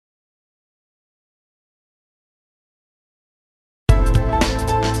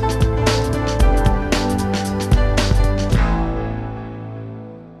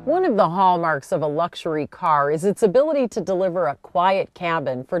One of the hallmarks of a luxury car is its ability to deliver a quiet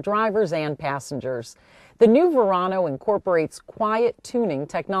cabin for drivers and passengers. The new Verano incorporates quiet tuning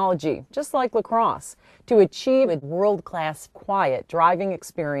technology, just like LaCrosse, to achieve a world-class quiet driving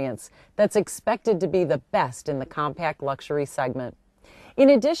experience that's expected to be the best in the compact luxury segment.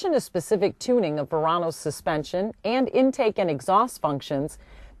 In addition to specific tuning of Verano's suspension and intake and exhaust functions,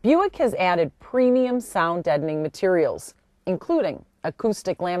 Buick has added premium sound deadening materials, including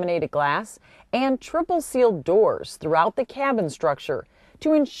acoustic laminated glass and triple sealed doors throughout the cabin structure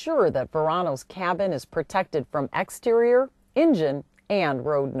to ensure that Verano's cabin is protected from exterior, engine, and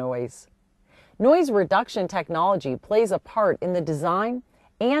road noise. Noise reduction technology plays a part in the design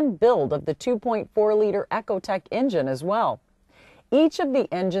and build of the 2.4-liter Ecotec engine as well. Each of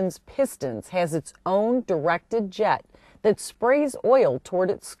the engine's pistons has its own directed jet that sprays oil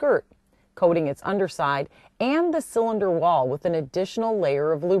toward its skirt, coating its underside and the cylinder wall with an additional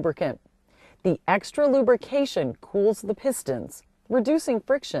layer of lubricant. The extra lubrication cools the pistons, reducing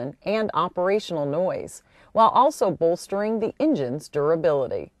friction and operational noise, while also bolstering the engine's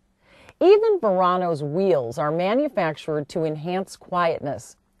durability. Even Verano's wheels are manufactured to enhance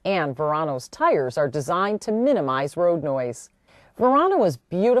quietness, and Verano's tires are designed to minimize road noise. Verano is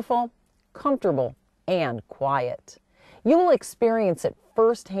beautiful, comfortable, and quiet. You'll experience it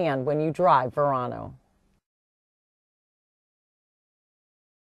firsthand when you drive Verano.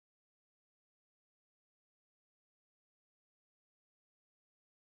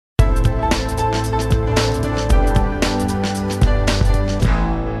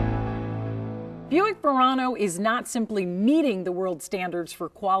 Buick Verano is not simply meeting the world standards for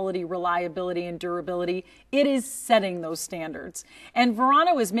quality, reliability, and durability, it is setting those standards. And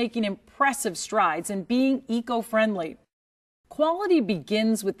Verano is making impressive strides in being eco-friendly. Quality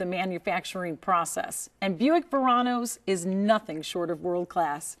begins with the manufacturing process, and Buick Verano's is nothing short of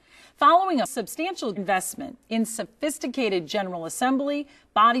world-class. Following a substantial investment in sophisticated general assembly,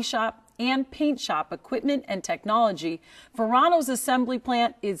 body shop, and paint shop equipment and technology, Verano's assembly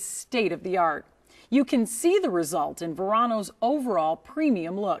plant is state-of-the-art. You can see the result in Verano's overall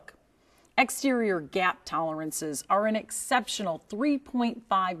premium look. Exterior gap tolerances are an exceptional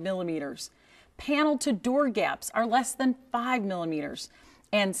 3.5 millimeters. Panel to door gaps are less than 5 millimeters.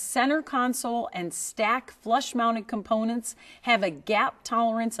 And center console and stack flush-mounted components have a gap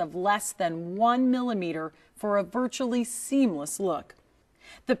tolerance of less than 1 millimeter for a virtually seamless look.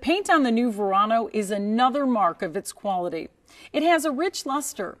 The paint on the new Verano is another mark of its quality. It has a rich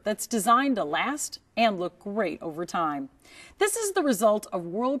luster that's designed to last and look great over time. This is the result of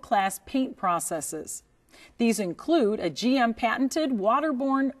world-class paint processes. These include a GM-patented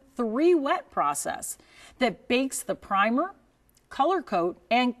waterborne 3-wet process that bakes the primer, color coat,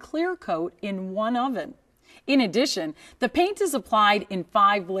 and clear coat in one oven. In addition, the paint is applied in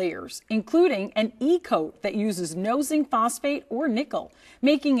 5 layers, including an E-coat that uses no zinc phosphate or nickel,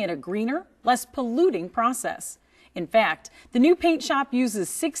 making it a greener, less polluting process. In fact, the new paint shop uses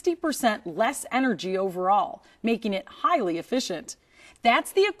 60% less energy overall, making it highly efficient.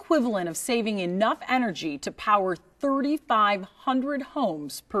 That's the equivalent of saving enough energy to power 3,500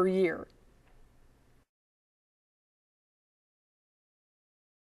 homes per year.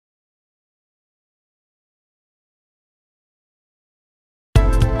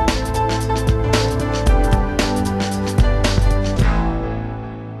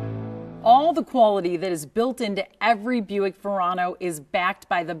 All the quality that is built into every Buick Verano is backed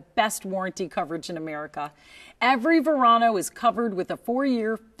by the best warranty coverage in America. Every Verano is covered with a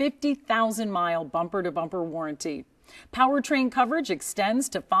 4-year, 50,000-mile bumper-to-bumper warranty. Powertrain coverage extends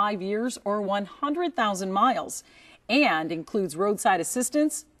to 5 years or 100,000 miles and includes roadside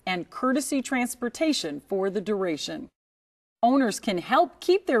assistance and courtesy transportation for the duration. Owners can help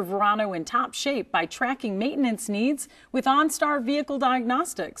keep their Verano in top shape by tracking maintenance needs with OnStar Vehicle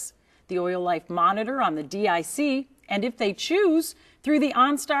Diagnostics, the Oil Life Monitor on the DIC, and if they choose, through the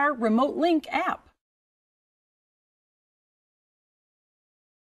OnStar Remote Link app.